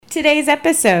Today's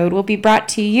episode will be brought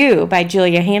to you by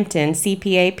Julia Hampton,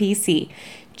 CPA PC.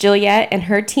 Julia and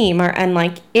her team are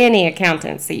unlike any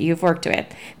accountants that you've worked with.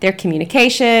 Their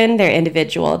communication, their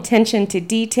individual attention to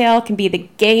detail can be the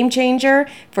game changer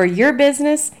for your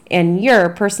business and your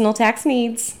personal tax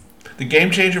needs. The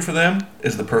game changer for them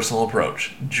is the personal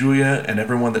approach. Julia and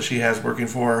everyone that she has working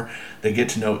for her, they get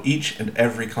to know each and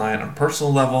every client on a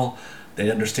personal level.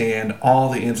 They understand all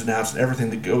the ins and outs and everything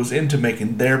that goes into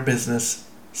making their business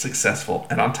successful.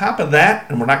 And on top of that,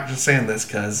 and we're not just saying this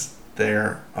because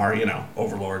there are,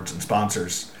 overlords and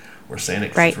sponsors. We're saying it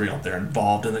because it's real. They're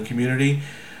involved in the community.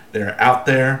 They're out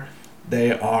there.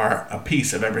 They are a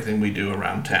piece of everything we do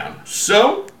around town.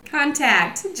 So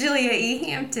contact Julia E.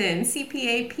 Hampton,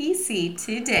 CPA PC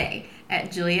today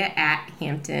at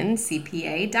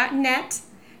julia@hamptoncpa.net.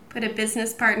 Put a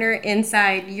business partner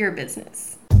inside your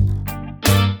business.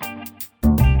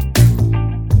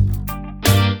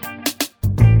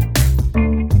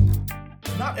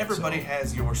 Not everybody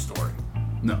has your story.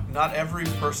 No. Not every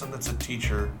person that's a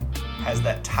teacher has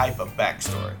that type of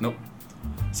backstory. Nope.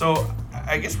 So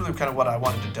I guess really kind of what I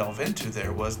wanted to delve into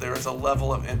there is a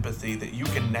level of empathy that you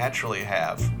can naturally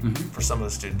have for some of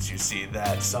the students you see,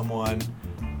 that someone,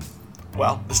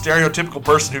 the stereotypical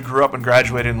person who grew up and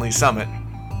graduated in Lee Summit,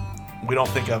 we don't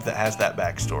think of that has that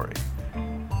backstory.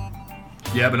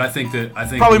 Yeah, but I think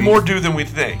probably more do than we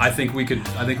think. I think we can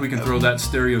throw that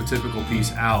stereotypical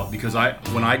piece out, because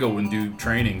when I go and do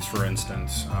trainings, for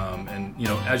instance, and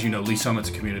as you know, Lee Summit's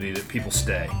a community that people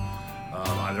stay.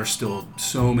 There's still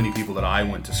so many people that I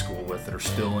went to school with that are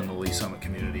still in the Lee Summit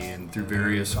community, and through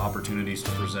various opportunities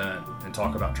to present and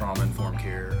talk about trauma-informed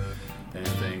care and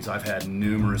things, I've had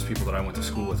numerous people that I went to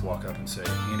school with walk up and say,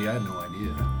 "Andy, I had no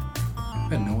idea. I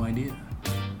had no idea."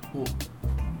 Well,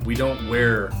 we don't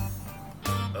wear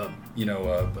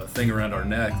a thing around our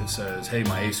neck that says, "Hey,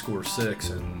 my ACE score is 6,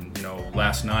 and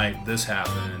last night this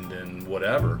happened," and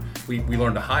whatever. We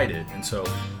learn to hide it, and so.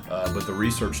 But the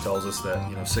research tells us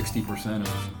that 60%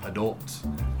 of adults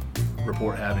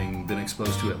report having been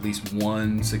exposed to at least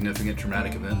one significant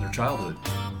traumatic event in their childhood.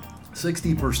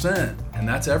 60%, and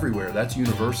that's everywhere. That's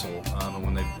universal.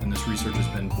 And this research has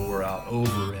been bore out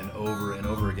over and over and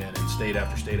over again in state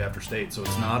after state after state. So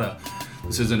this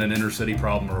isn't an inner city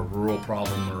problem or a rural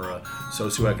problem or a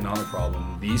socioeconomic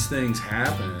problem. These things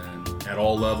happen at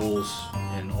all levels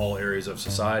in all areas of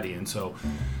society, and so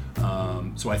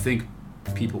I think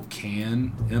people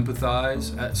can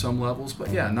empathize at some levels,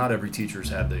 but not every teacher's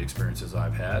had the experiences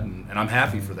I've had, and I'm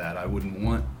happy for that. I wouldn't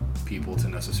want people to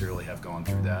necessarily have gone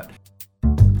through that.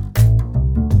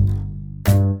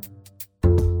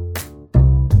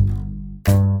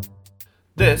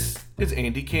 This is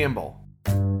Andy Campbell.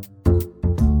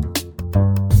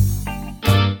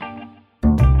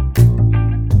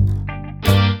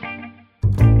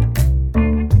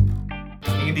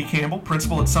 Andy Campbell,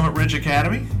 principal at Summit Ridge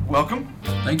Academy. Welcome.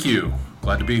 Thank you.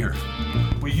 Glad to be here.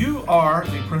 Well, you are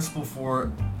the principal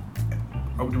for,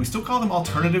 do we still call them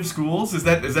alternative schools? Is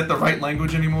that the right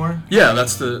language anymore? Yeah,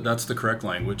 that's the correct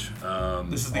language.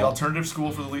 This is the alternative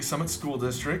school for the Lee Summit School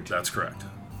District. That's correct.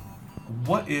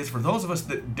 What is, for those of us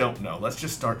that don't know, let's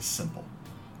just start simple.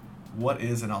 What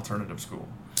is an alternative school?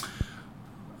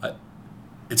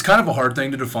 It's kind of a hard thing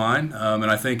to define, and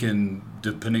I think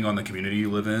depending on the community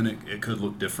you live in, it could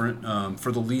look different.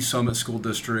 For the Lee Summit School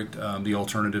District, the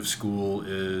alternative school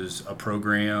is a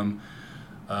program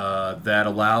that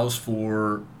allows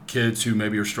for kids who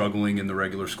maybe are struggling in the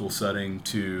regular school setting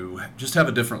to just have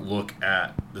a different look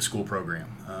at the school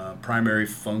program. Primary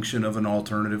function of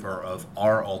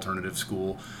our alternative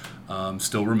school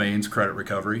still remains credit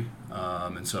recovery,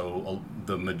 and so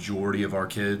the majority of our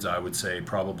kids, I would say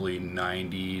probably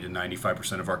 90 to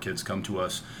 95% of our kids come to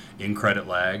us in credit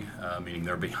lag, meaning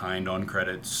they're behind on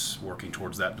credits, working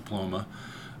towards that diploma.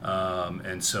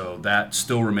 And so that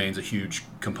still remains a huge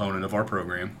component of our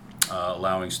program,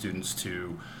 allowing students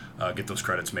to get those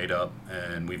credits made up,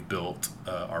 and we've built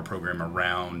our program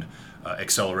around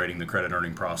accelerating the credit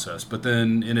earning process. But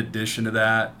then in addition to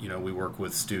that, we work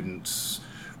with students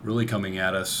really coming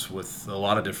at us with a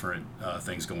lot of different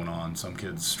things going on. Some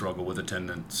kids struggle with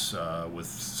attendance, with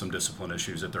some discipline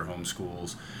issues at their home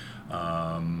schools,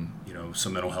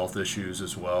 some mental health issues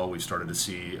as well. We've started to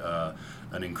see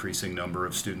an increasing number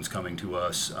of students coming to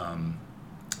us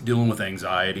dealing with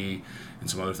anxiety and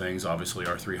some other things. Obviously,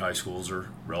 our 3 high schools are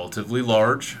relatively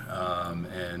large,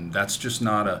 and that's just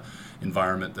not a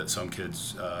environment that some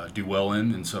kids do well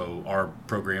in. And so our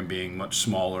program being much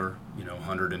smaller,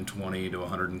 120 to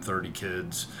 130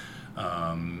 kids,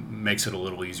 makes it a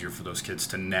little easier for those kids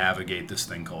to navigate this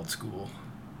thing called school.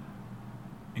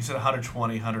 You said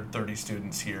 120, 130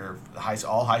 students here,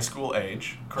 all high school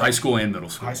age, correct? High school and middle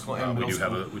school. High school and middle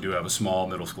school. We do have a small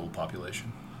middle school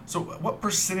population. So what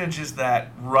percentage is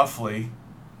that roughly,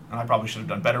 and I probably should have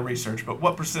done better research, but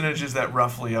what percentage is that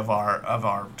roughly of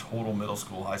our total middle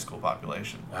school, high school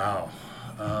population? Wow.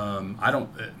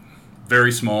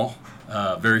 Very small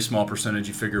percentage.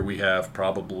 You figure we have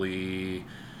probably,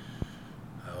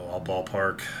 I'll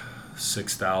ballpark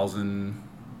 6,000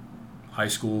 high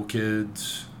school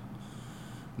kids,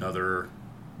 another,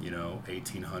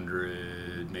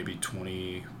 1,800, maybe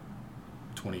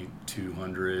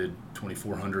 2,200,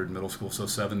 2,400 middle school, so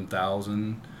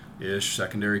 7,000-ish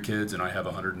secondary kids, and I have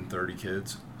 130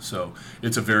 kids. So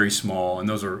it's a very small, and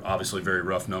those are obviously very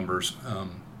rough numbers.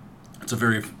 It's a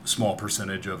very small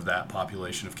percentage of that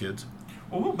population of kids.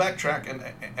 Well, we'll backtrack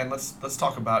and let's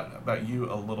talk about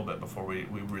you a little bit before we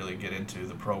really get into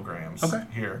the programs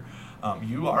here.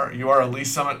 You are a Lee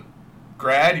Summit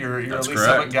grad. You're a Lee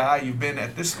Summit guy. You've been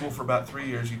at this school for about 3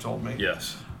 years. You told me.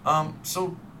 Yes.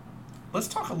 So let's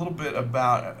talk a little bit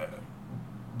about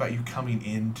you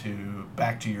coming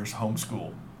back to your home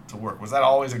school to work. Was that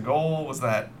always a goal? Was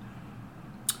that?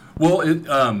 Well,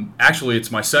 actually, it's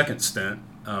my second stint.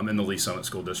 In the Lee Summit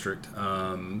School District.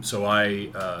 So I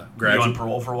graduated. Were you on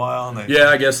parole for a while? Yeah,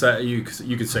 I guess that you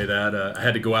could say that. I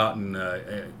had to go out and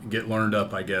get learned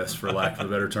up, I guess, for lack of a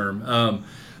better term.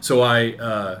 So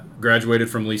I graduated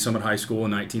from Lee Summit High School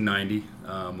in 1990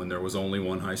 when there was only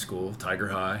one high school, Tiger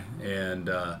High, and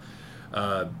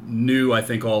knew, I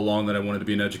think, all along that I wanted to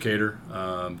be an educator.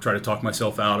 Try to talk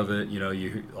myself out of it.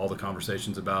 All the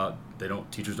conversations about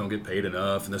teachers don't get paid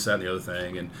enough and this, that, and the other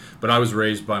thing. But I was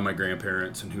raised by my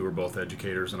grandparents and who were both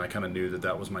educators, and I kind of knew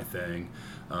that was my thing.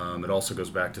 It also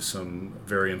goes back to some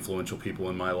very influential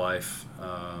people in my life.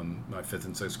 My 5th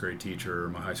and 6th grade teacher,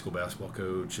 my high school basketball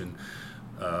coach, and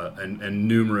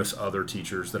numerous other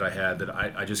teachers that I had that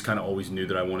I just kind of always knew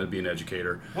that I wanted to be an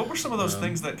educator. What were some of those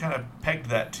things that kind of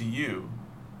pegged that to you?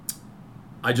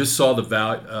 I just saw the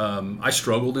value. I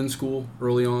struggled in school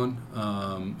early on.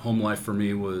 Home life for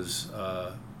me was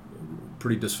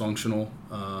pretty dysfunctional.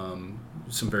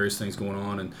 Some various things going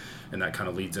on, and that kind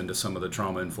of leads into some of the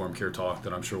trauma-informed care talk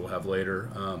that I'm sure we'll have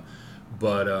later.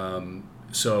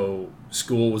 So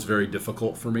school was very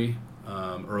difficult for me.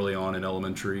 Early on in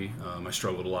elementary, I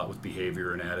struggled a lot with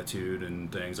behavior and attitude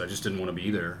and things. I just didn't want to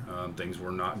be there. Things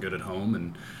were not good at home,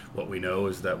 and what we know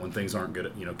is that when things aren't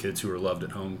good, kids who are loved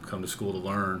at home come to school to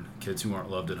learn. Kids who aren't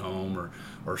loved at home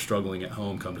or struggling at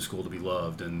home come to school to be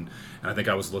loved. And I think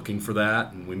I was looking for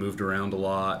that, and we moved around a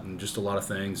lot and just a lot of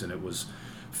things. And it was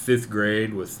 5th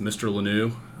grade with Mr.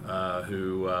 Lanou,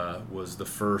 who was the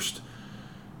first.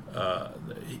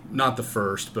 Not the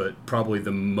first, but probably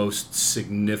the most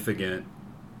significant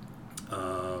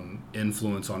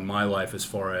influence on my life as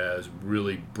far as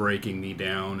really breaking me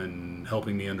down and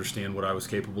helping me understand what I was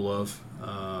capable of.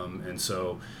 And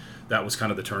so that was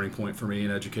kind of the turning point for me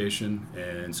in education.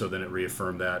 And so then it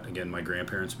reaffirmed that. Again, my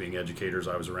grandparents being educators,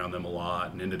 I was around them a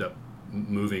lot and ended up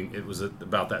moving. It was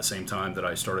about that same time that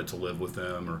I started to live with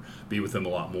them or be with them a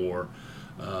lot more.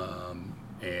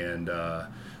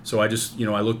 So I just,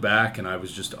 I look back and I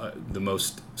was just the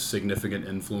most significant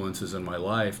influences in my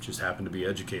life just happened to be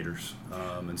educators.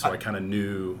 And so I kind of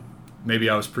knew maybe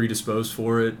I was predisposed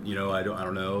for it. I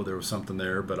don't know. There was something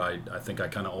there, but I think I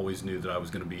kind of always knew that I was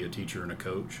going to be a teacher and a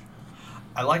coach.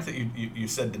 I like that you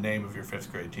said the name of your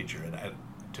 5th grade teacher. And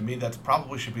to me, that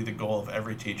probably should be the goal of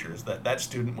every teacher is that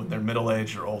student, when they're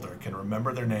middle-aged or older, can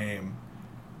remember their name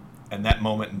and that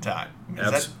moment in time.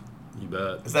 You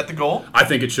bet. Is that the goal? I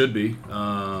think it should be.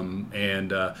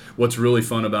 And what's really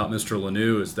fun about Mr.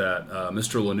 Lanou is that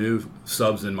Mr. Lanou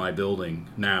subs in my building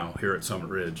now here at Summit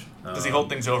Ridge. Does he hold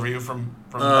things over you from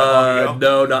that long ago?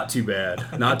 No, not too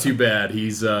bad. Not too bad.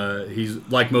 He's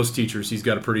like most teachers. He's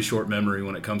got a pretty short memory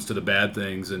when it comes to the bad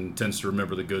things and tends to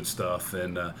remember the good stuff.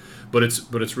 And but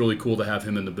it's really cool to have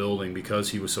him in the building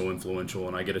because he was so influential,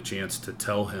 and I get a chance to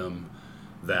tell him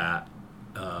that.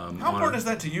 How important is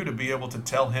that to you to be able to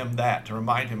tell him that, to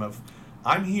remind him of,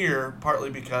 I'm here partly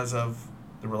because of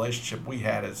the relationship we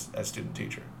had as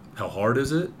student-teacher? How hard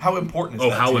is it? How important is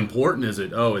that? How important is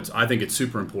it? I think it's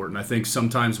super important. I think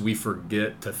sometimes we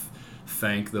forget to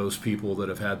thank those people that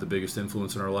have had the biggest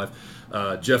influence in our life.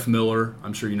 Jeff Miller,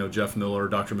 I'm sure you know Jeff Miller,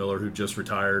 Dr. Miller, who just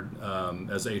retired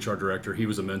as HR director. He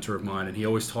was a mentor of mine, and he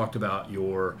always talked about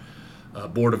your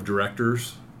board of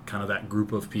directors, kind of that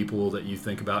group of people that you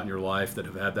think about in your life that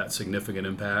have had that significant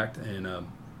impact. And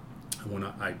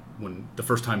when the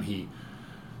first time he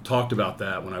talked about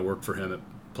that, when I worked for him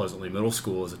Pleasantly Middle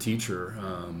School as a teacher,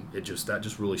 that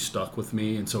just really stuck with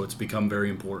me, and so it's become very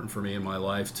important for me in my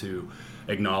life to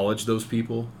acknowledge those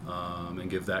people and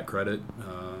give that credit.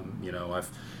 I've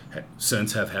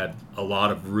since have had a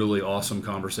lot of really awesome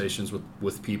conversations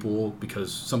with people,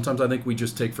 because sometimes I think we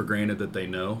just take for granted that they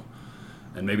know,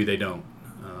 and maybe they don't.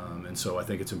 And so I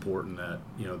think it's important that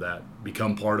that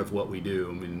become part of what we do.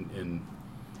 I mean, in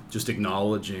just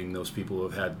acknowledging those people who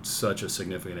have had such a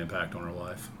significant impact on our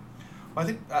life. Well, I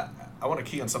think I want to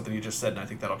key on something you just said, and I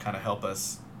think that'll kind of help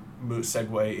us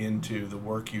segue into the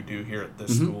work you do here at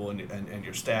this school and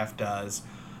your staff does.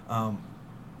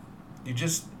 You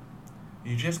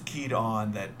just keyed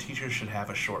on that teachers should have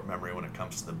a short memory when it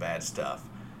comes to the bad stuff.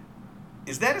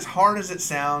 Is that as hard as it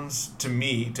sounds to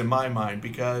me, to my mind?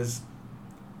 Because,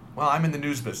 well, I'm in the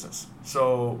news business,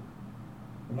 so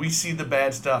we see the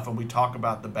bad stuff and we talk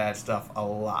about the bad stuff a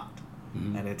lot.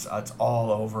 Mm-hmm. And it's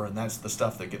all over, and that's the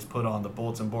stuff that gets put on the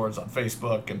bulletin boards on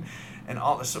Facebook and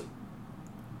all this. So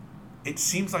it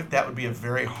seems like that would be a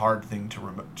very hard thing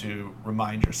to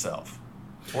remind yourself.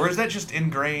 Or is that just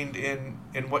ingrained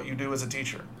in what you do as a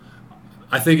teacher?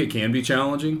 I think it can be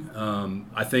challenging.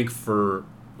 I think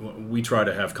we try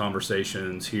to have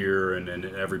conversations here and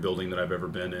in every building that I've ever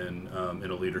been in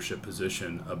a leadership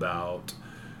position about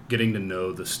getting to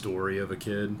know the story of a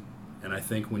kid. And I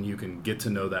think when you can get to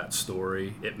know that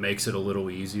story, it makes it a little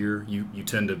easier. You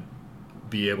tend to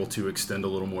be able to extend a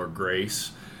little more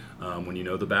grace when you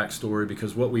know the backstory,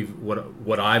 because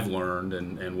what I've learned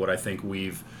and what I think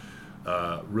we've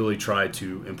really tried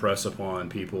to impress upon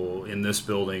people in this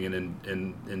building and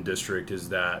in district is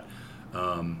that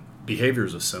behavior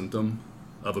is a symptom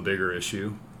of a bigger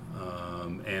issue.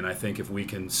 And I think if we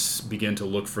can begin to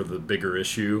look for the bigger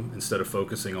issue instead of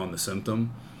focusing on the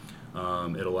symptom,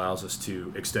 it allows us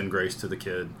to extend grace to the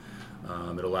kid.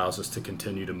 It allows us to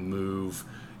continue to move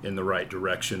in the right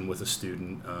direction with a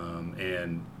student.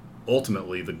 And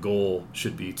ultimately, the goal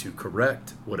should be to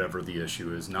correct whatever the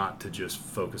issue is, not to just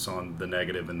focus on the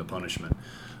negative and the punishment.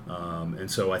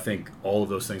 And so I think all of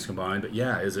those things combined. But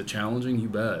yeah, is it challenging? You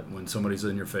bet. When somebody's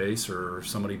in your face or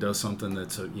somebody does something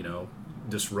that's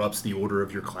disrupts the order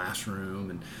of your classroom,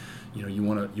 and you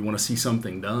want to see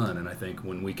something done. And I think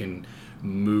when we can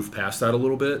move past that a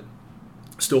little bit,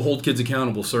 still hold kids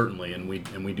accountable, certainly, and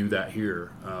we do that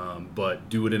here, but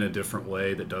do it in a different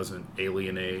way that doesn't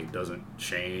alienate, doesn't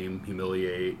shame,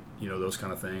 humiliate, those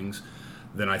kind of things,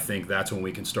 then I think that's when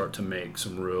we can start to make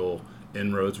some real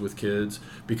inroads with kids.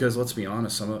 Because let's be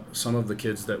honest, some of the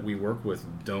kids that we work with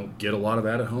don't get a lot of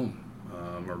that at home.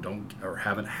 Or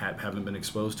haven't been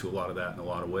exposed to a lot of that in a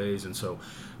lot of ways, and so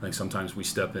I think sometimes we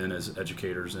step in as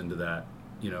educators into that,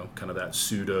 kind of that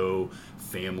pseudo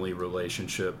family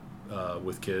relationship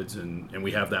with kids, and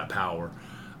we have that power.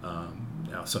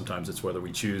 Now sometimes it's whether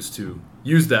we choose to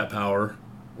use that power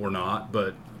or not,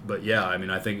 but yeah, I mean,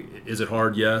 I think, is it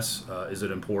hard? Yes. Is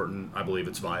it important? I believe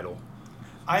it's vital.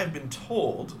 I have been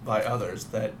told by others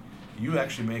that you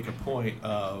actually make a point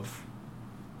of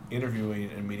interviewing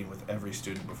and meeting with every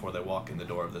student before they walk in the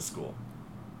door of this school.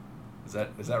 Is that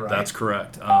right? That's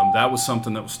correct. That was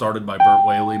something that was started by Bert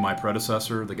Whaley, my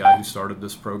predecessor, the guy who started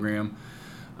this program.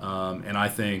 And I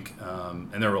think,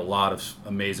 and there were a lot of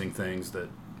amazing things,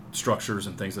 structures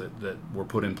and things that were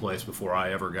put in place before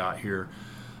I ever got here.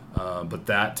 But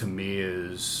that to me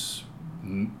is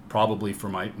probably, for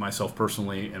myself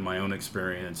personally and my own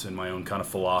experience and my own kind of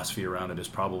philosophy around it, is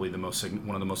probably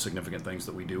one of the most significant things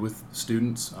that we do with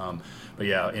students. But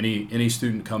yeah, any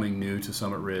student coming new to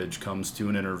Summit Ridge comes to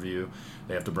an interview.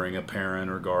 They have to bring a parent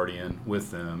or guardian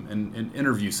with them. And an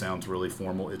interview sounds really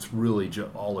formal. It's really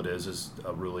all it is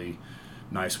a really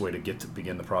nice way to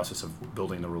begin the process of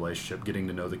building the relationship, getting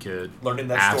to know the kid, learning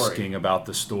that story, asking about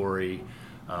the story,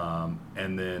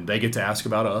 and then they get to ask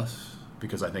about us.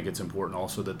 Because I think it's important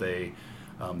also that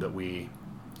that we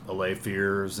allay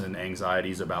fears and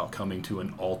anxieties about coming to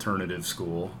an alternative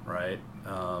school, right?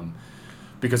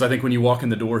 Because I think when you walk in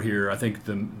the door here, I think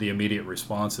the immediate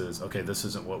response is, okay, this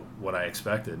isn't what I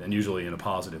expected, and usually in a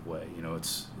positive way.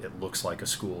 It looks like a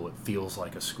school, it feels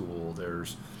like a school.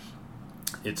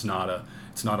 It's not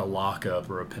a lockup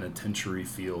or a penitentiary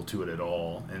feel to it at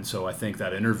all. And so I think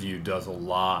that interview does a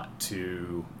lot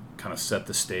to kind of set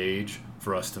the stage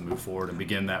for us to move forward and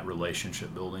begin that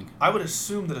relationship building. I would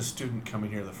assume that a student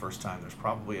coming here the first time, there's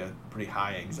probably a pretty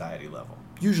high anxiety level.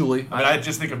 Usually. I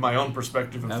just think of my own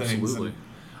perspective of things. Absolutely.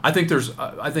 I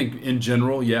think in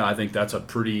general, yeah, I think that's a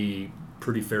pretty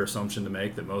fair assumption to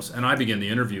make that most, and I begin the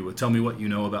interview with, tell me what you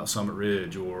know about Summit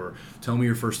Ridge, or tell me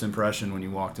your first impression when you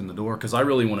walked in the door, because I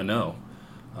really want to know.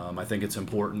 I think it's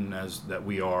important that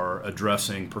we are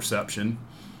addressing perception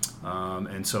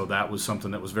And so that was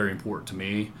something that was very important to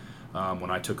me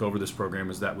when I took over this program,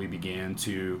 is that we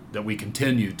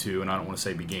continued to, and I don't want to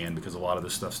say began because a lot of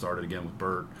this stuff started again with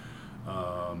Bert,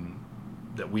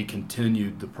 that we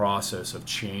continued the process of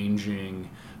changing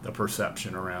the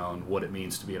perception around what it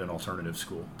means to be at an alternative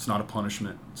school. It's not a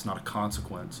punishment. It's not a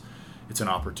consequence. It's an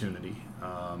opportunity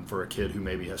for a kid who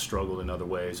maybe has struggled in other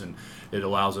ways. And it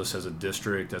allows us as a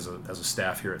district, as a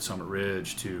staff here at Summit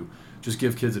Ridge, to just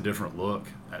give kids a different look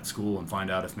at school and find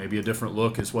out if maybe a different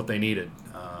look is what they needed.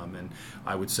 And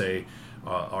I would say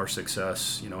our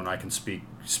success, and I can speak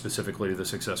specifically to the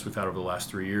success we've had over the last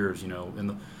 3 years,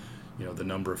 in the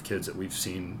number of kids that we've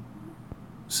seen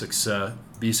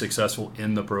be successful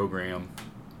in the program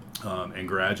and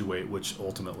graduate, which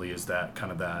ultimately is that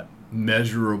kind of that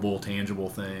measurable, tangible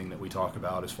thing that we talk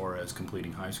about as far as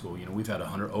completing high school. We've had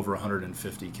over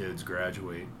 150 kids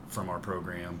graduate from our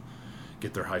program,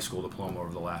 get their high school diploma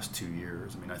over the last 2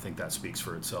 years. I think that speaks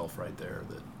for itself right there.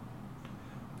 That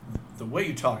the way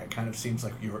you talk, it kind of seems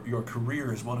like your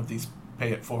career is one of these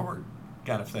pay it forward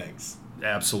kind of things.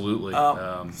 Absolutely.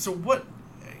 So what,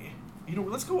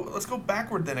 let's go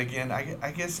backward then again.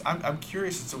 I guess I'm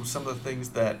curious as to some of the things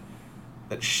that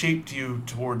shaped you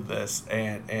toward this,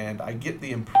 and I get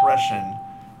the impression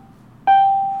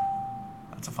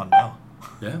that's a fun bell.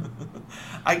 Yeah.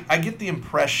 I get the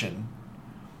impression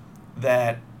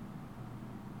that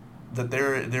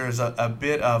there is a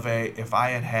bit of if I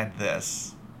had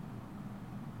this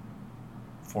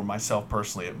for myself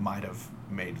personally, it might have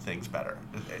made things better.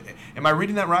 Am I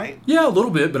reading that right? Yeah, a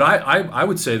little bit, but I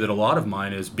would say that a lot of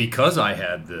mine is because I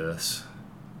had this.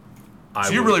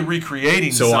 You're really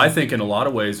recreating. So I think in a lot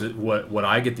of ways, what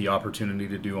I get the opportunity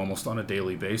to do almost on a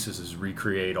daily basis is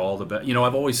recreate all the best.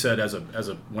 I've always said as a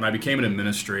when I became an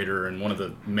administrator, and one of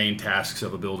the main tasks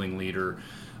of a building leader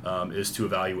is to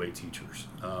evaluate teachers.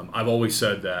 I've always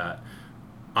said that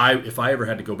if I ever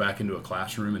had to go back into a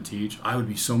classroom and teach, I would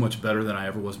be so much better than I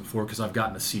ever was before, because I've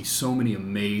gotten to see so many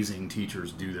amazing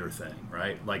teachers do their thing,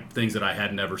 right? Like things that I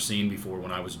had never seen before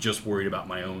when I was just worried about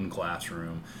my own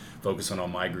classroom, focusing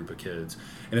on my group of kids.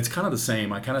 And it's kind of the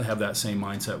same. I kind of have that same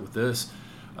mindset with this.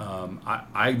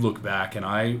 I look back and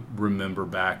I remember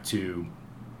back to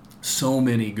so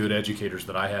many good educators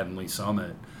that I had in Lee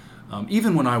Summit.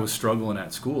 Even when I was struggling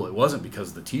at school, it wasn't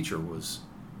because the teacher was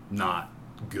not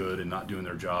good and not doing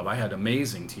their job. I had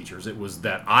amazing teachers. It was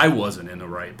that I wasn't in the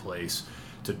right place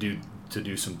to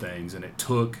do some things, and it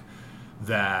took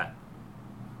that,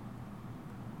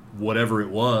 whatever it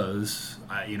was,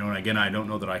 and again, I don't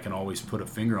know that I can always put a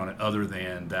finger on it, other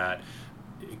than that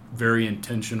very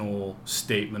intentional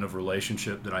statement of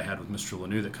relationship that I had with Mr.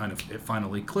 Lanou that it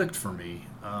finally clicked for me.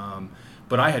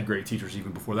 But I had great teachers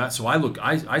even before that. So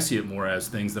I see it more as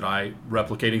things that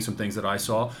replicating some things that I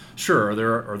saw. Sure,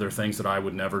 are there things that I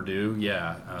would never do?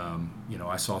 Yeah.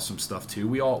 I saw some stuff too.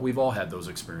 We've all had those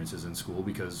experiences in school,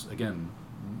 because again,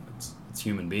 it's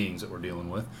human beings that we're dealing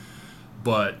with.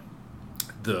 But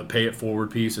the pay it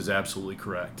forward piece is absolutely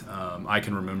correct. I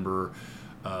can remember,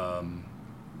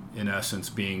 in essence,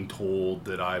 being told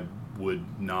that I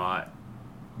would not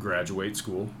graduate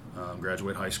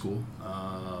high school.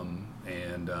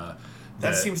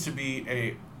 That seems to be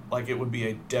it would be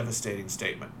a devastating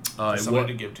statement for someone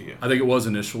to give to you. I think it was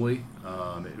initially.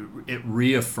 It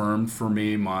reaffirmed for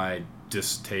me my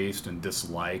distaste and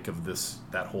dislike of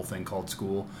that whole thing called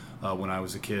school when I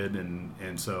was a kid, and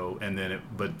then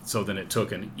it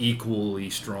took an equally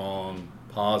strong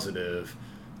positive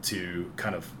to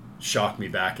kind of shock me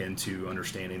back into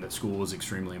understanding that school was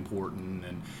extremely important,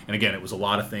 and again, it was a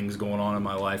lot of things going on in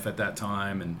my life at that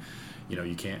time, and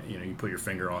you can't, you put your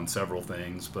finger on several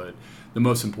things, but the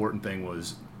most important thing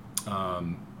was,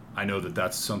 I know that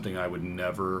that's something I would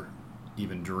never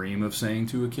even dream of saying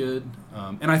to a kid,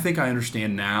 and I think I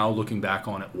understand now, looking back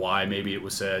on it, why maybe it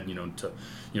was said,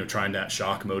 trying that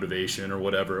shock motivation or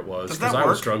whatever it was, because I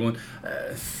was struggling.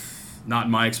 Not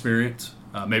in my experience.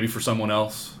 Maybe for someone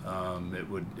else,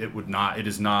 it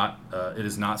is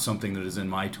not something that is in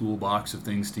my toolbox of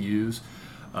things to use.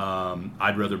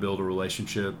 I'd rather build a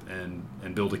relationship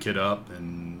and build a kid up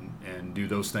and do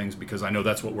those things, because I know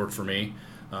that's what worked for me,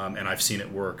 and I've seen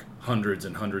it work hundreds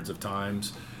and hundreds of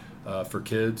times for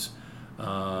kids.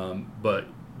 But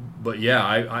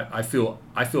yeah, I feel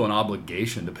an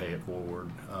obligation to pay it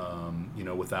forward.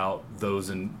 Without those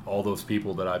and all those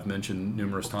people that I've mentioned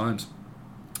numerous times,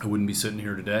 I wouldn't be sitting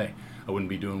here today. I wouldn't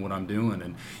be doing what I'm doing.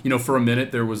 And for a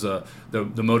minute there was the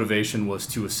motivation was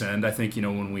to ascend. I think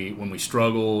when we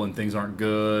struggle and things aren't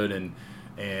good and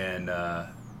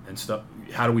stuff,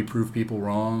 how do we prove people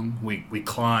wrong? We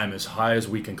climb as high as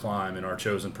we can climb in our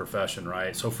chosen profession,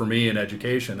 right? So for me in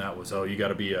education, that was, you've got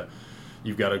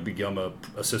to become a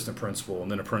assistant principal,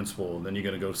 and then a principal, and then you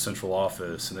got to go to central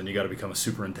office, and then you got to become a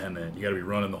superintendent. You got to be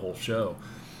running the whole show.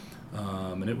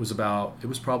 And it was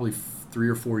probably 3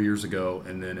 or 4 years ago,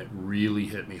 and then it really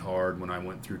hit me hard when I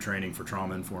went through training for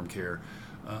trauma-informed care.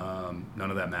 None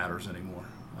of that matters anymore.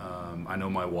 I know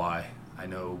my why. I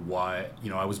know why,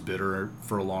 I was bitter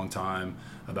for a long time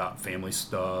about family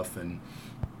stuff, and,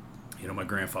 my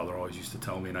grandfather always used to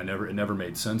tell me, and it never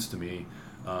made sense to me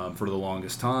for the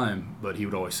longest time, but he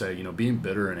would always say, being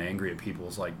bitter and angry at people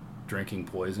is like drinking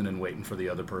poison and waiting for the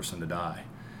other person to die.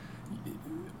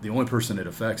 The only person it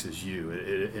affects is you,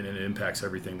 and it impacts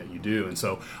everything that you do. And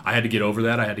so I had to get over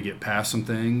that. I had to get past some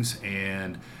things,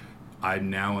 and I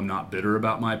now am not bitter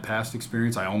about my past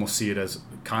experience. I almost see it as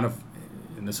kind of,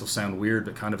 and this will sound weird,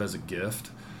 but kind of as a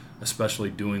gift, especially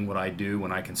doing what I do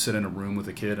when I can sit in a room with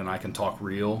a kid and I can talk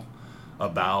real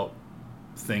about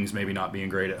things maybe not being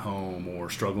great at home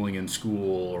or struggling in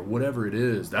school or whatever it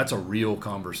is. That's a real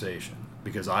conversation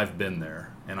because I've been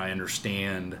there and I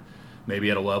understand maybe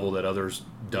at a level that others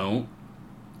don't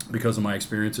because of my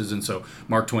experiences. And so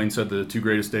Mark Twain said the 2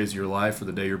 greatest days of your life are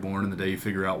the day you're born and the day you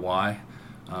figure out why.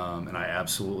 And I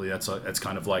absolutely, that's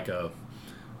kind of like a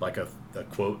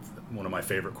quote, one of my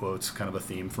favorite quotes, kind of a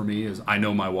theme for me is I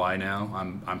know my why now.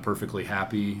 I'm perfectly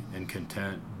happy and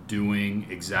content doing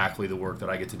exactly the work that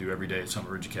I get to do every day at Summit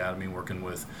Ridge Academy, working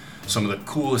with some of the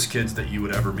coolest kids that you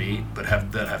would ever meet, but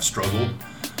that have struggled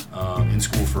in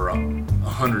school for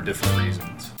 100 different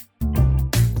reasons.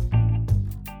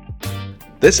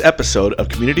 This episode of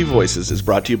Community Voices is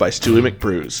brought to you by Stewie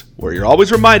McBrews, where you're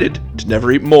always reminded to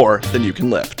never eat more than you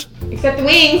can lift. Except the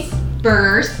wings,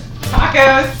 burgers,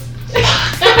 tacos.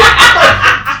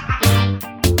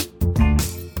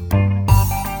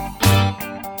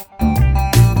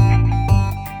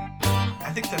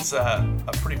 I think that's a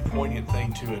pretty poignant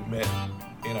thing to admit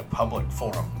in a public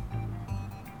forum,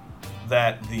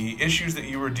 that the issues that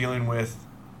you were dealing with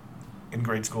in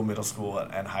grade school, middle school,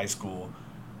 and high school,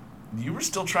 you were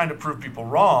still trying to prove people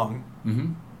wrong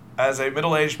as a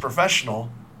middle-aged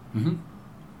professional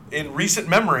in recent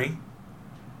memory,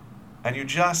 and you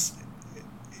just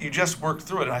worked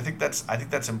through it. And I think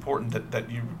that's important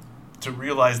that you to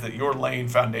realize that you're laying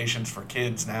foundations for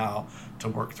kids now to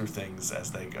work through things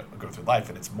as they go through life,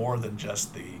 and it's more than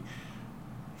just the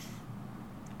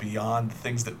beyond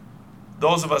things that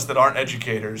those of us that aren't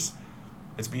educators.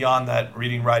 It's beyond that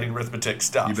reading, writing, arithmetic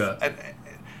stuff. You bet.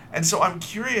 And so I'm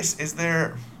curious,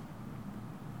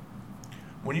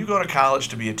 when you go to college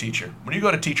to be a teacher, when you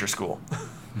go to teacher school,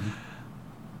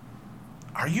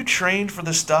 are you trained for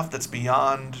the stuff that's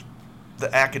beyond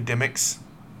the academics?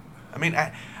 I mean,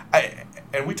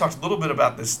 and we talked a little bit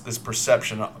about this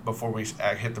perception before we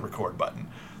hit the record button,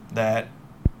 that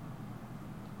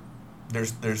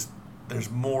there's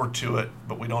more to it,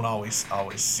 but we don't always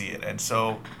see it. And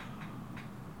so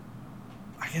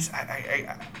I guess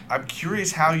I'm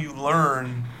curious how you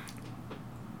learn,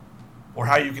 or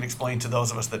how you can explain to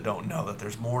those of us that don't know that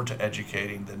there's more to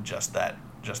educating than just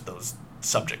those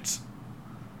subjects.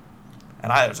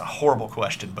 And it was a horrible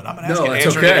question, but I'm going to ask you to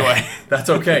answer it anyway. That's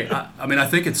okay. I mean, I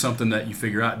think it's something that you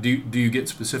figure out. Do you get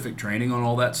specific training on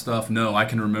all that stuff? No, I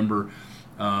can remember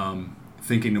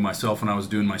thinking to myself when I was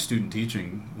doing my student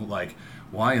teaching, like,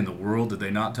 why in the world did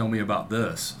they not tell me about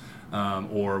this?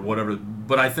 Or whatever,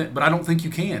 but I don't think you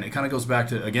can. It kind of goes back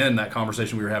to, again, that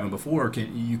conversation we were having before.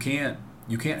 You can't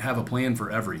have a plan for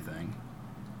everything.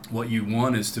 What you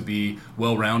want is to be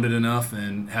well-rounded enough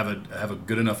and have a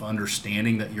good enough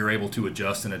understanding that you're able to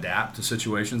adjust and adapt to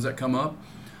situations that come up.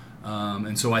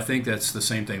 And so I think that's the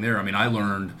same thing there. I mean, I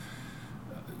learned,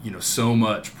 so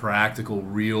much practical,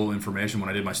 real information when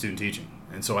I did my student teaching.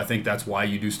 And so I think that's why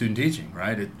you do student teaching,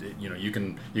 right? You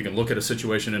can look at a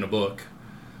situation in a book.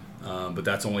 But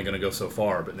that's only going to go so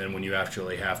far. But then when you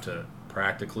actually have to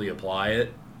practically apply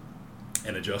it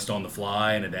and adjust on the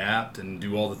fly and adapt and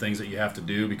do all the things that you have to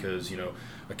do because,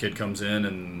 a kid comes in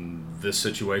and this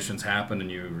situation's happened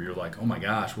and you're like, oh my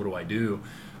gosh, what do I do?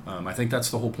 I think that's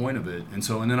the whole point of it. And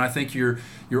then I think you're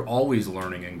always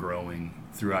learning and growing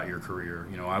throughout your career.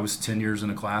 I was 10 years in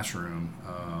a classroom,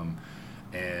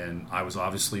 and I was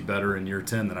obviously better in year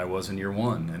 10 than I was in year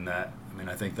 1. And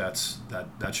I think that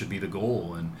should be the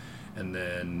goal. And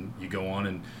then you go on,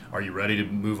 and are you ready to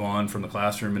move on from the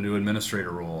classroom into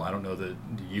administrator role? I don't know that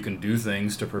you can do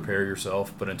things to prepare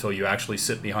yourself, but until you actually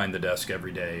sit behind the desk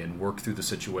every day and work through the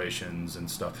situations and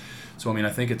stuff. So I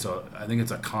think it's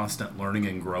a constant learning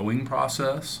and growing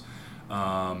process.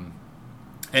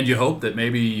 And you hope that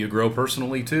maybe you grow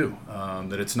personally too.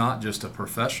 That it's not just a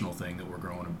professional thing that we're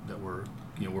growing, that we're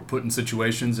put in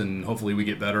situations, and hopefully we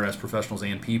get better as professionals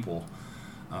and people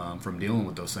from dealing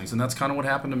with those things. And that's kind of what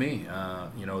happened to me.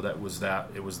 It was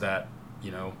that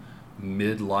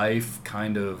midlife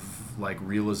kind of like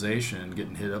realization,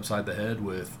 getting hit upside the head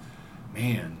with,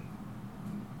 man,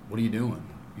 what are you doing?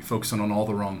 You're focusing on all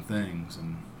the wrong things.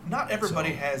 And not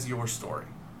everybody has your story.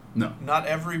 No. Not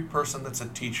every person that's a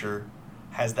teacher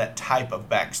has that type of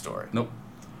backstory. Nope.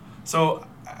 So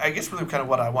I guess really kind of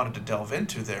what I wanted to delve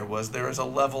into there is a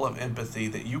level of empathy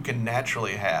that you can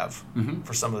naturally have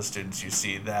for some of the students you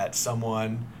see, that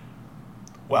someone,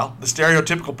 well, the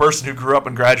stereotypical person who grew up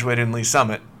and graduated in Lee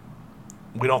Summit,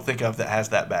 we don't think of that has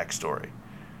that backstory.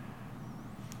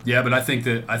 Yeah, but I think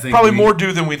probably more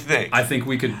do than we think. I think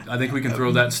we can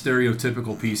throw that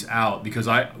stereotypical piece out, because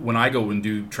when I go and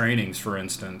do trainings, for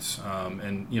instance,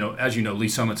 and as you know, Lee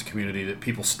Summit's a community that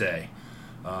people stay.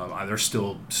 There's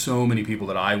still so many people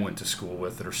that I went to school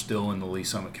with that are still in the Lee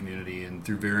Summit community, and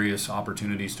through various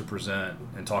opportunities to present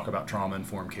and talk about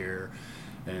trauma-informed care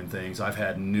and things, I've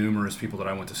had numerous people that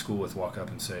I went to school with walk up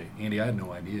and say, "Andy, I had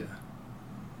no idea.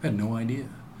 I had no idea."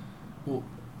 Well,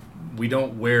 we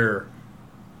don't wear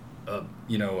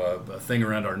a thing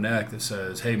around our neck that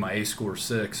says, "Hey, my ACE score's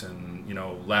 6, and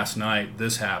last night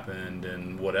this happened,"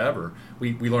 and whatever.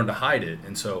 We learn to hide it,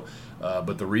 and so,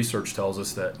 but the research tells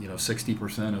us that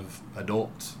 60% of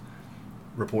adults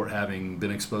report having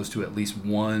been exposed to at least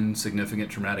one significant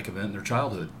traumatic event in their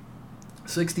childhood.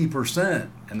 60%,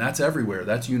 and that's everywhere.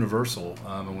 That's universal.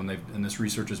 And this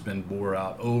research has been bore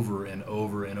out over and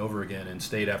over and over again in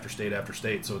state after state after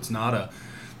state. So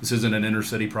this isn't an inner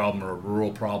city problem or a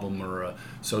rural problem or a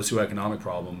socioeconomic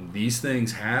problem. These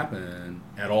things happen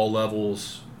at all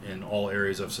levels in all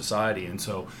areas of society, and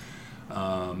so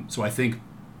I think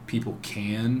people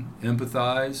can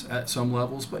empathize at some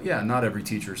levels. But yeah, not every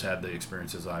teacher's had the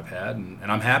experiences I've had, and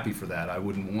I'm happy for that. I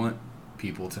wouldn't want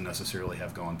people to necessarily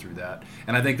have gone through that,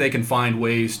 and I think they can find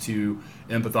ways to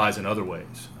empathize in other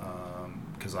ways.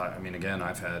 Because again,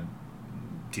 I've had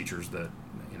teachers that,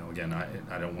 again,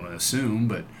 I don't want to assume,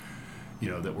 but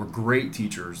that were great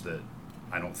teachers that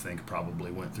I don't think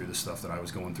probably went through the stuff that I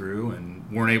was going through and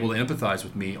weren't able to empathize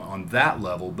with me on that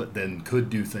level, but then could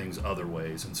do things other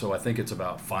ways. And so I think it's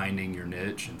about finding your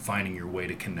niche and finding your way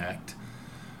to connect.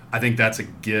 I think that's a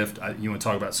gift. You want to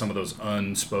talk about some of those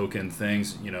unspoken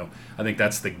things, I think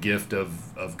that's the gift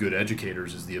of good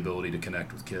educators, is the ability to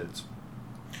connect with kids.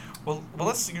 Well,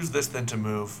 let's use this then to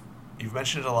move. You've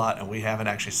mentioned it a lot, and we haven't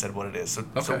actually said what it is. So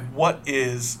what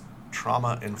is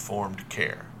trauma-informed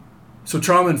care? So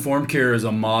trauma-informed care is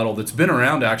a model that's been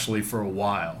around actually for a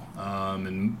while,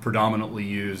 and predominantly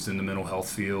used in the mental health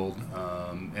field.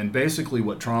 And basically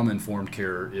what trauma-informed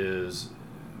care is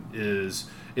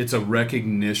it's a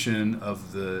recognition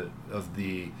of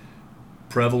the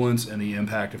prevalence and the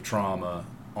impact of trauma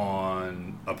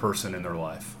on a person in their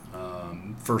life,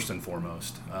 first and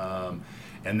foremost.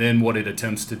 And then what it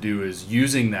attempts to do is,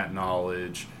 using that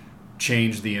knowledge,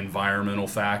 change the environmental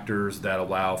factors that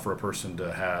allow for a person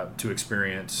to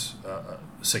experience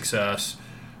success,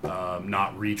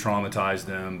 not re-traumatize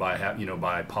them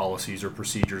by policies or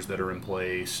procedures that are in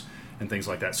place and things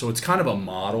like that. So it's kind of a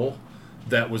model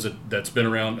that's been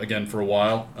around again for a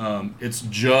while. It's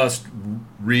just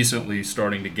recently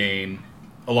starting to gain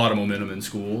a lot of momentum in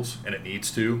schools, and it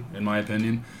needs to, in my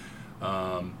opinion.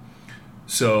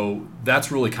 So that's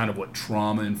really kind of what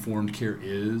trauma-informed care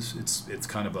is. It's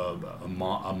kind of a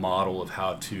model of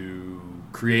how to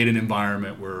create an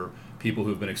environment where people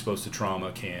who've been exposed to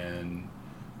trauma can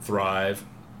thrive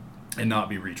and not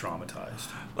be re-traumatized.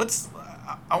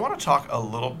 I want to talk a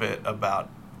little bit about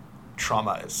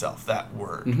trauma itself, that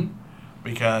word,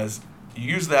 because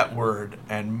you use that word,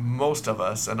 and most of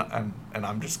us, and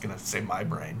I'm just going to say my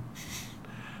brain,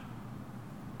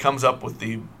 comes up with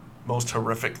the most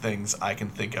horrific things I can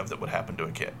think of that would happen to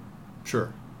a kid.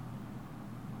 Sure.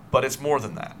 But it's more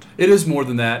than that. It is more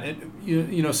than that.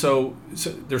 So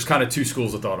there's kind of two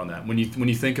schools of thought on that. When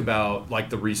you think about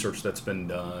like the research that's been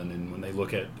done, and when they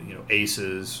look at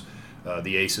ACEs,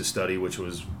 the ACEs study, which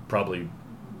was probably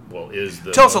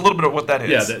tell us a little bit of what that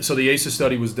is. Yeah. So the ACEs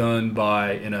study was done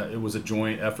it was a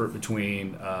joint effort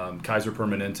between Kaiser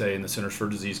Permanente and the Centers for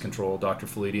Disease Control, Dr.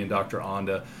 Felitti and Dr.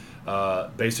 Anda,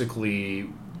 basically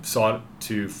sought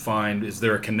to find, is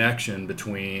there a connection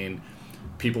between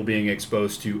people being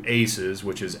exposed to ACEs,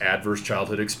 which is adverse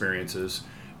childhood experiences,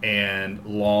 and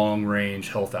long-range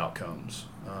health outcomes.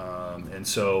 And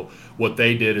so what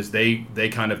they did is they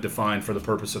kind of defined, for the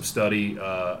purpose of study,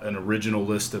 an original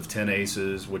list of 10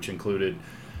 ACEs, which included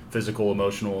physical,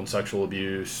 emotional, and sexual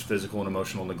abuse, physical and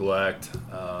emotional neglect,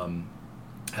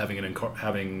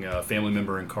 having a family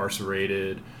member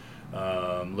incarcerated,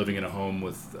 living in a home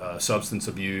with substance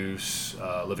abuse,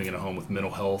 living in a home with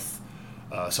mental health,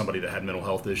 somebody that had mental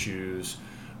health issues,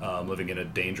 living in a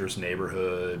dangerous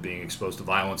neighborhood, being exposed to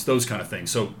violence, those kind of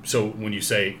things. So when you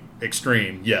say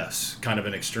extreme, yes, kind of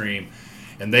an extreme.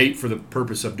 And they, for the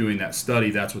purpose of doing that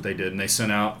study, that's what they did. And they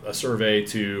sent out a survey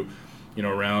to,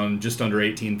 around just under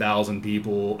 18,000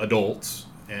 people, adults,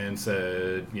 and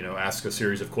said, ask a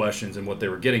series of questions. And what they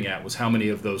were getting at was, how many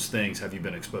of those things have you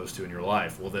been exposed to in your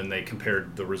life? Well, then they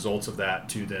compared the results of that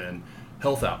to then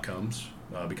health outcomes,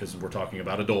 because we're talking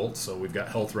about adults. So we've got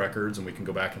health records, and we can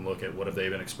go back and look at what have they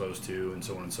been exposed to, and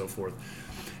so on and so forth.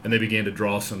 And they began to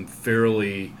draw some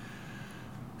fairly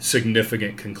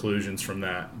significant conclusions from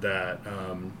that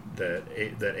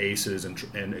ACEs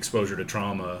and exposure to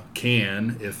trauma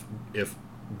can, if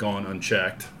gone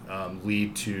unchecked,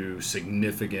 lead to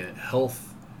significant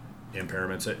health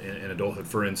impairments in adulthood.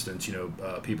 For instance,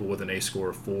 people with an ACE score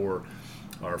of 4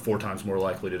 are 4 times more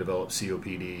likely to develop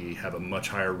COPD, have a much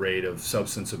higher rate of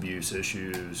substance abuse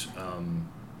issues.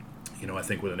 I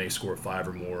think with an ACE score of 5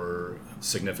 or more,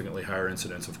 significantly higher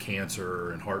incidence of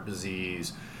cancer and heart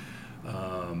disease.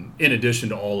 In addition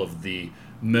to all of the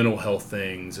mental health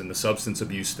things and the substance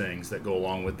abuse things that go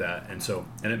along with that. And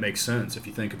it makes sense if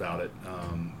you think about it,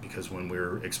 because when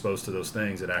we're exposed to those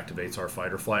things, it activates our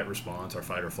fight or flight response. Our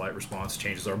fight or flight response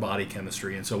changes our body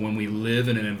chemistry. And so when we live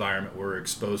in an environment where we're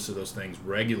exposed to those things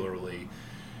regularly,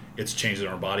 it's changing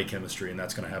our body chemistry, and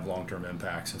that's going to have long-term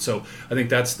impacts. And so I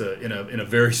think that's in a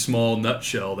very small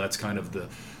nutshell, that's kind of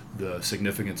the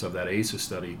significance of that ACEs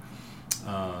study.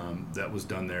 That was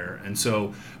done there. And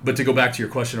so, but to go back to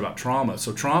your question about trauma,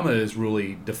 so trauma is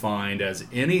really defined as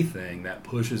anything that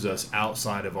pushes us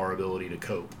outside of our ability to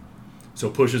cope. So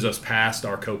pushes us past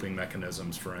our coping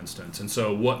mechanisms, for instance. And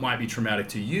so what might be traumatic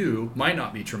to you might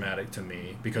not be traumatic to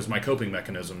me, because my coping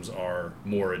mechanisms are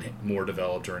more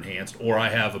developed or enhanced, or I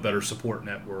have a better support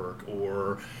network,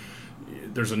 or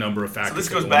there's a number of factors. So this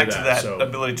goes back to that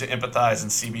ability to empathize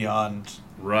and see beyond.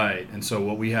 Right. And so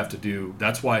what we have to do,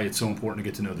 that's why it's so important to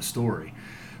get to know the story,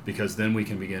 because then we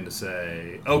can begin to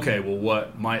say, okay, well,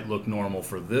 what might look normal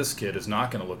for this kid is not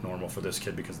going to look normal for this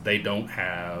kid, because they don't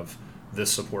have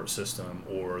this support system,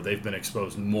 or they've been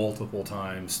exposed multiple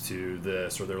times to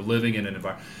this, or they're living in an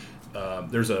environment.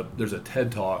 There's a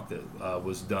TED Talk that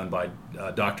was done by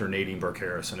Dr. Nadine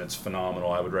Burke-Harris, and it's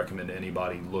phenomenal. I would recommend to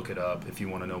anybody look it up if you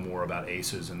want to know more about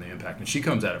ACEs and the impact. And she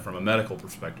comes at it from a medical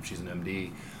perspective. She's an MD.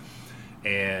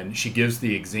 And she gives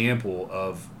the example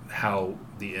of how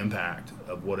the impact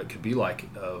of what it could be like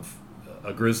of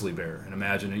a grizzly bear. And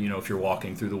imagine, if you're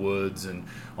walking through the woods and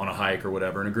on a hike or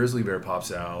whatever, and a grizzly bear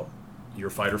pops out, your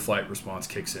fight or flight response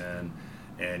kicks in,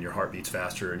 and your heart beats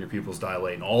faster, and your pupils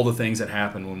dilate, and all the things that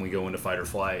happen when we go into fight or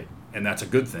flight. And that's a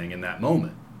good thing in that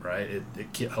moment, right?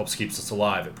 It helps keeps us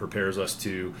alive. It prepares us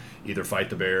to either fight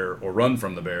the bear or run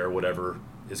from the bear, whatever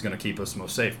is going to keep us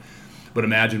most safe. But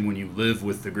imagine when you live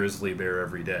with the grizzly bear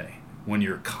every day, when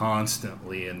you're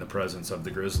constantly in the presence of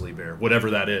the grizzly bear, whatever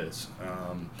that is.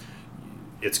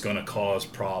 It's going to cause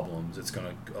problems. It's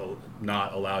going to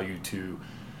not allow you to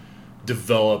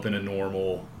develop in a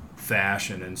normal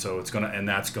fashion, and so that's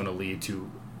going to lead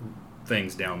to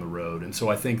things down the road. And so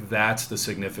I think that's the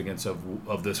significance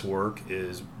of this work,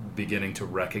 is beginning to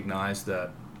recognize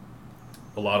that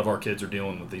a lot of our kids are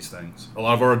dealing with these things. A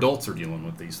lot of our adults are dealing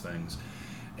with these things.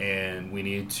 And we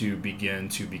need to begin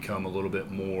to become a little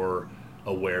bit more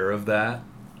aware of that,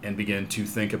 and begin to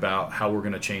think about how we're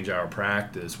going to change our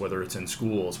practice, whether it's in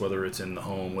schools, whether it's in the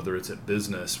home, whether it's at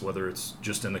business, whether it's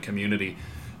just in the community,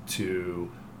 to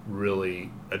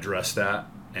really address that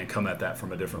and come at that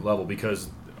from a different level. Because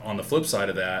on the flip side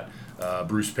of that,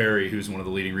 Bruce Perry, who's one of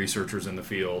the leading researchers in the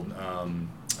field,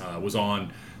 was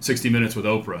on 60 Minutes with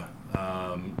Oprah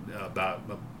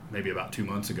about 2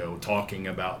 months ago, talking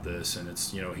about this. And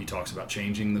it's, he talks about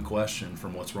changing the question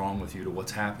from what's wrong with you to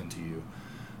what's happened to you.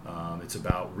 It's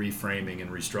about reframing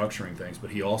and restructuring things.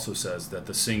 But he also says that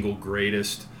the single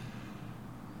greatest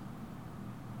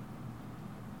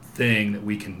thing that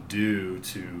we can do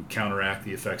to counteract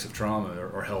the effects of trauma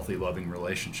are healthy, loving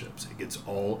relationships.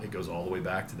 It goes all the way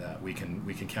back to that. We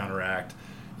can counteract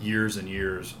years and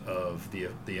years of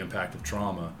the impact of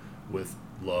trauma with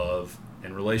love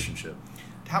and relationship.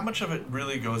 How much of it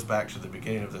really goes back to the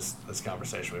beginning of this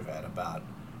conversation we've had about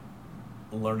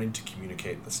learning to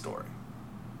communicate the story?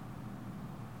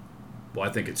 Well,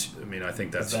 I think that's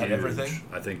Is that huge. Everything?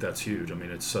 I think that's huge.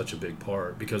 It's such a big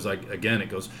part, because I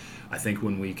think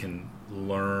when we can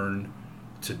learn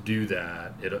to do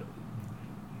that,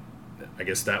 I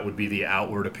guess that would be the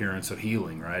outward appearance of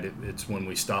healing, right? It's when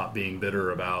we stop being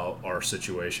bitter about our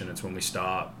situation. It's when we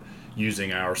stop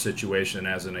using our situation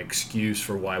as an excuse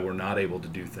for why we're not able to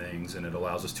do things, and it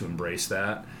allows us to embrace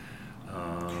that.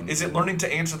 Is it learning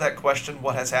to answer that question,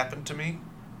 what has happened to me?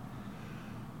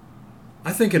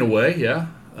 I think in a way, yeah.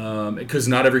 Because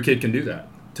not every kid can do that.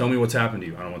 Tell me what's happened to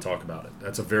you. I don't want to talk about it.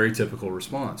 That's a very typical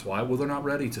response. Why? Well, they're not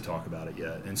ready to talk about it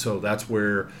yet. And so that's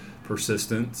where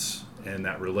persistence and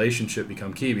that relationship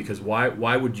become key, because why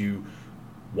would you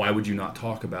not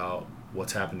talk about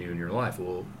what's happened to you in your life?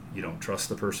 Well, you don't trust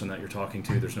the person that you're talking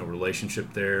to. There's no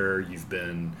relationship there. You've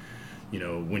been,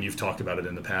 when you've talked about it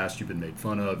in the past, you've been made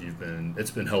fun of.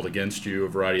 It's been held against you, a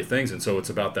variety of things. And so it's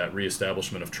about that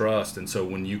reestablishment of trust. And so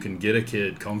when you can get a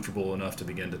kid comfortable enough to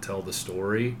begin to tell the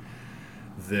story,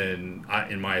 then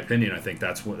in my opinion, I think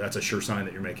that's a sure sign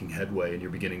that you're making headway and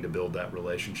you're beginning to build that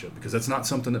relationship, because that's not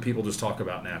something that people just talk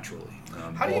about naturally.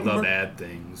 All the bad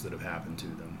things that have happened to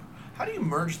them. How do you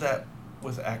merge that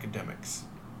with academics?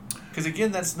 Because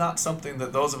again, that's not something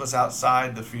that those of us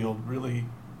outside the field really.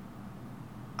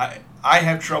 I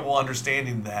have trouble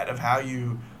understanding that, of how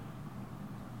you.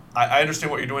 I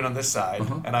understand what you're doing on this side,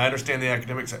 and I understand the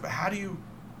academic side, but how do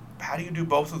you do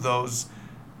both of those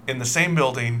in the same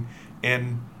building?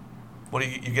 And what do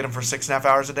you get them for 6.5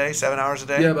 hours a day, 7 hours a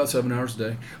day? Yeah, about 7 hours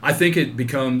a day. I think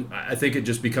it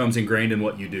just becomes ingrained in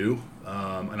what you do,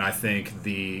 and I think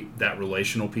that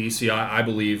relational piece. See, I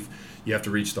believe you have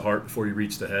to reach the heart before you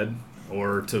reach the head,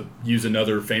 or to use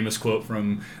another famous quote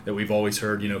that we've always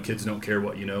heard. Kids don't care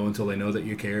what you know until they know that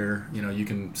you care. You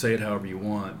can say it however you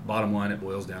want. Bottom line, it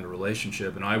boils down to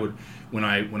relationship. And I would, when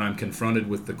I'm confronted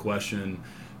with the question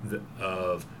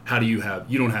of how do you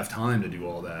don't have time to do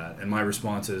all that, and my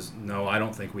response is no, I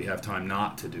don't think we have time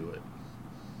not to do it,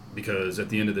 because at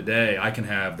the end of the day, I can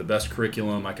have the best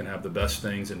curriculum, I can have the best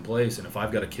things in place, and if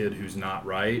I've got a kid who's not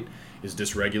right, is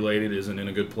dysregulated, isn't in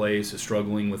a good place, is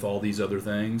struggling with all these other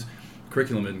things,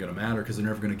 curriculum isn't going to matter, because they're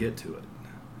never going to get to it.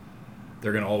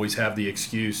 They're going to always have the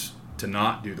excuse to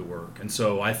not do the work. And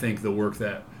so I think the work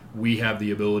that we have the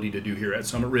ability to do here at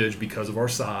Summit Ridge, because of our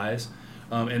size,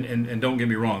 and don't get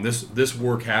me wrong, this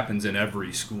work happens in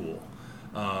every school.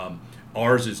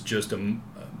 Ours is just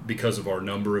because of our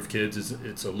number of kids,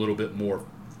 it's a little bit more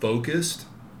focused,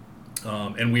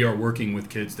 and we are working with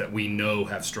kids that we know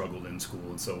have struggled in school,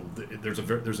 and so there's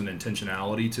an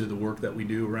intentionality to the work that we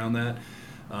do around that.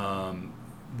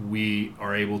 We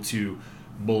are able to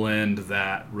blend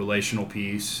that relational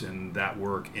piece and that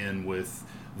work in with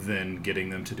then getting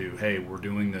them to do, hey, we're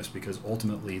doing this because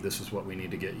ultimately this is what we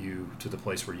need to get you to the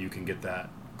place where you can get that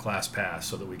class pass,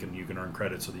 so that you can earn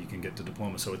credit, so that you can get the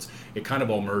diploma. So it kind of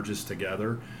all merges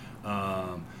together.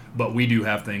 But we do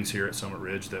have things here at Summit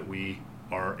Ridge that we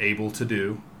are able to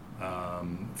do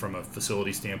from a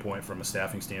facility standpoint, from a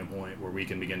staffing standpoint, where we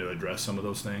can begin to address some of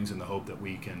those things in the hope that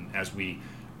we can, as we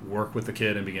work with the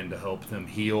kid and begin to help them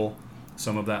heal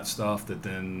some of that stuff, that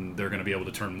then they're going to be able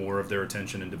to turn more of their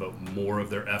attention and devote more of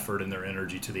their effort and their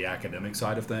energy to the academic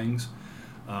side of things.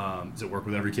 Does it work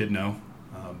with every kid? No.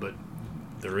 But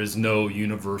there is no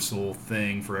universal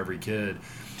thing for every kid.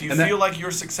 Do you feel like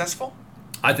you're successful?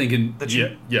 I think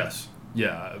yes.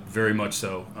 Yeah, very much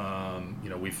so.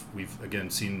 We've again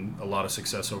seen a lot of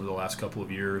success over the last couple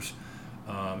of years.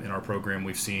 In our program,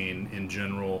 we've seen in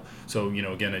general. So,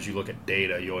 again, as you look at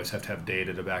data, you always have to have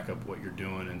data to back up what you're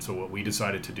doing. And so what we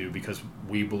decided to do, because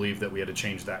we believed that we had to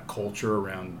change that culture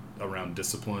around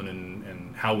discipline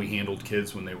and how we handled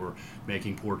kids when they were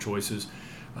making poor choices.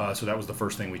 So that was the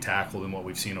first thing we tackled, and what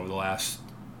we've seen over the last,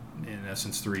 in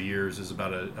essence, 3 years is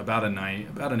about an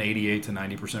 88 to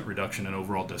 90% reduction in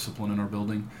overall discipline in our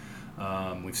building.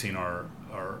 We've seen our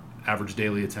average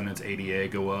daily attendance ADA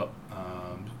go up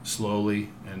slowly,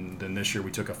 and then this year we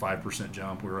took a 5%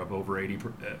 jump. We were up over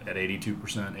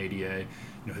 82% ADA.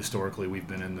 Historically we've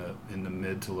been in the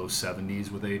mid to low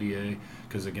 70s with ADA,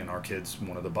 because again, our kids,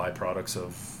 one of the byproducts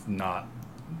of not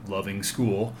loving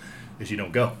school is you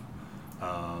don't go.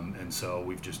 And so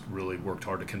we've just really worked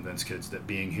hard to convince kids that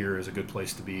being here is a good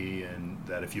place to be, and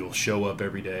that if you'll show up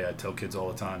every day, I tell kids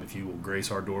all the time, if you will grace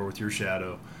our door with your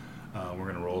shadow, we're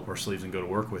going to roll up our sleeves and go to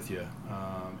work with you.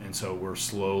 And so we're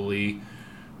slowly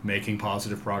making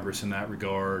positive progress in that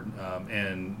regard.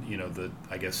 And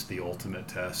I guess the ultimate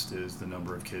test is the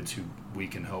number of kids who we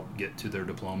can help get to their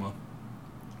diploma.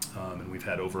 And we've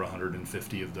had over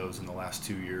 150 of those in the last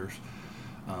 2 years.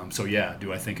 So yeah,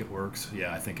 do I think it works?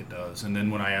 Yeah, I think it does. And then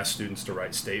when I ask students to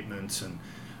write statements and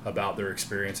about their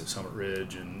experience at Summit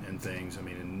Ridge and things,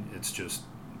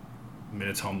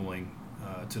 it's humbling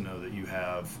to know that you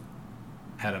have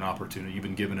had an opportunity, you've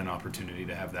been given an opportunity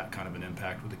to have that kind of an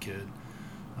impact with a kid.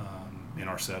 in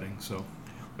our setting. So,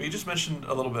 well, you just mentioned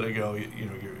a little bit ago,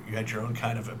 you had your own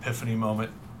kind of epiphany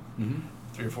moment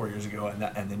 3 or 4 years ago,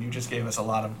 and then you just gave us a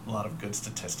lot of good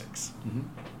statistics. Mm-hmm.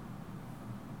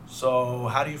 So,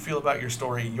 how do you feel about your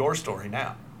story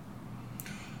now?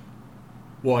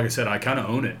 Well, like I said, I kind of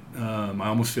own it. I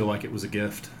almost feel like it was a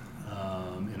gift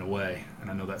in a way,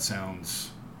 and I know that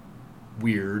sounds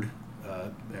weird.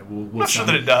 Not sure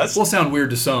that it does. Will sound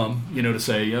weird to some, to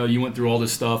say, you went through all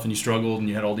this stuff and you struggled and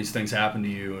you had all these things happen to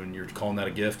you and you're calling that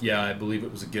a gift. Yeah, I believe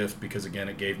it was a gift because, again,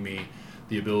 it gave me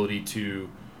the ability to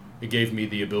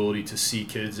see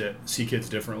kids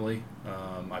differently.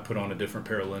 I put on a different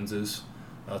pair of lenses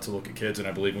to look at kids, and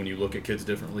I believe when you look at kids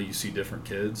differently, you see different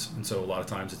kids. And so a lot of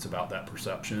times it's about that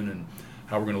perception and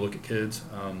how we're going to look at kids.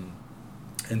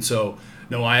 And so,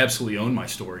 no, I absolutely own my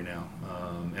story now,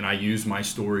 and I use my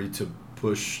story to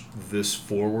push this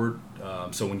forward.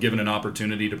 So when given an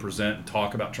opportunity to present and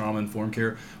talk about trauma-informed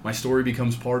care, my story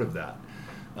becomes part of that.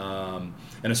 And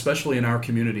especially in our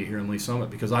community here in Lee Summit,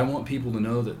 because I want people to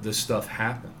know that this stuff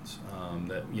happens.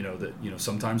 That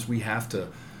sometimes we have to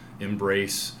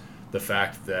embrace the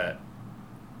fact that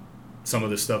some of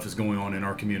this stuff is going on in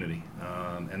our community,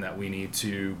 and that we need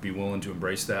to be willing to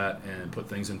embrace that and put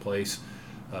things in place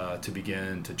to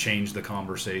begin to change the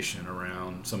conversation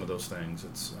around some of those things.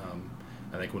 It's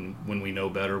I think when we know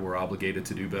better, we're obligated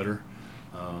to do better.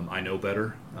 I know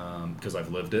better because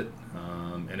I've lived it,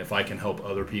 and if I can help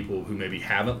other people who maybe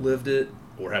haven't lived it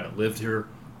or haven't lived here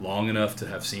long enough to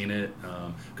have seen it,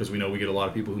 because we know we get a lot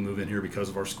of people who move in here because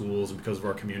of our schools and because of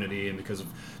our community and because of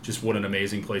just what an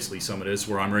amazing place Lee Summit is,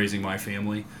 where I'm raising my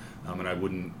family, and I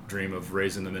wouldn't dream of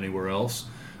raising them anywhere else.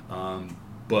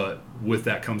 But with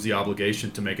that comes the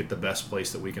obligation to make it the best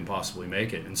place that we can possibly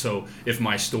make it. And so if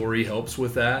my story helps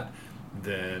with that,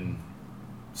 then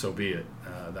so be it.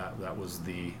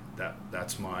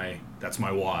 That's my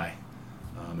why,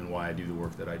 and why I do the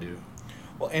work that I do.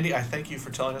 Well, Andy, I thank you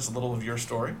for telling us a little of your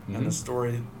story and the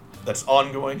story that's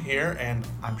ongoing here, and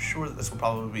I'm sure that this will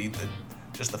probably be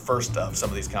just the first of some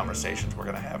of these conversations we're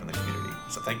going to have in the community.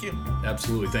 So thank you.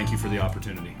 Absolutely. Thank you for the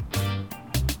opportunity.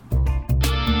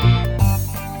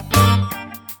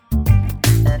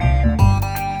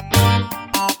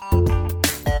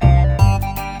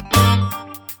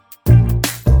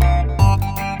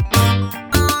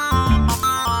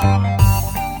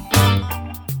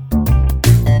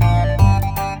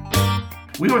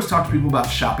 We always talk to people about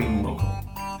shopping local,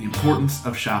 the importance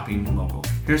of shopping local.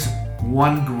 Here's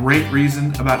one great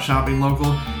reason about shopping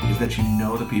local is that you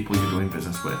know the people you're doing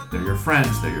business with. They're your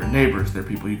friends, they're your neighbors, they're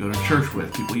people you go to church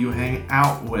with, people you hang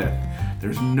out with.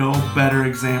 There's no better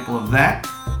example of that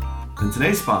than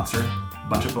today's sponsor,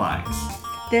 Budget Blinds.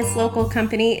 This local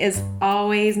company is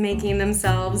always making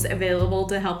themselves available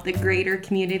to help the greater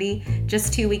community.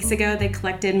 Just 2 weeks ago, they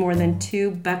collected more than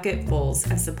 2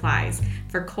 bucketfuls of supplies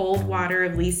for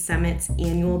Coldwater Lee Summit's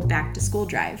annual back-to-school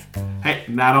drive. Hey,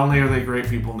 not only are they great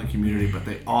people in the community, but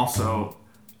they also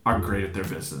are great at their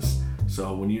business.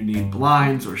 So when you need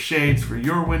blinds or shades for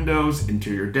your windows,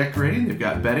 interior decorating, they've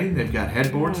got bedding, they've got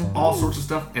headboards, all sorts of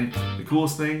stuff. And the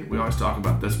coolest thing, we always talk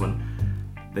about this one,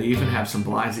 they even have some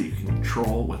blinds that you can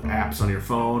control with apps on your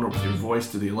phone or with your voice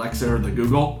to the Alexa or the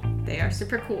Google. They are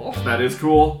super cool. That is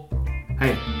cool.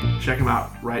 Hey, check them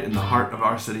out right in the heart of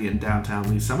our city in downtown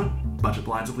Lee Summit. Budget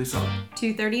Blinds of Lee Summit.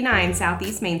 239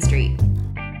 Southeast Main Street.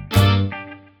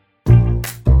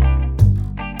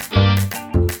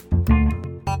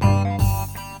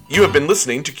 You have been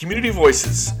listening to Community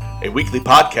Voices, a weekly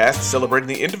podcast celebrating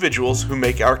the individuals who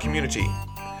make our community.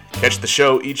 Catch the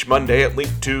show each Monday at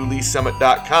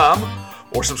link2leesummit.com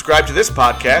or subscribe to this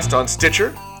podcast on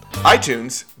Stitcher,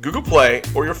 iTunes, Google Play,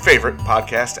 or your favorite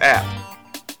podcast app.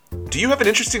 Do you have an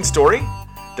interesting story?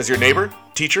 Does your neighbor,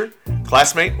 teacher,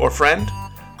 classmate, or friend?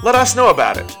 Let us know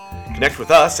about it. Connect with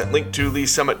us at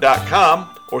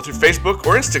link2leesummit.com or through Facebook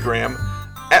or Instagram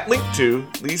at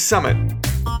link2leesummit.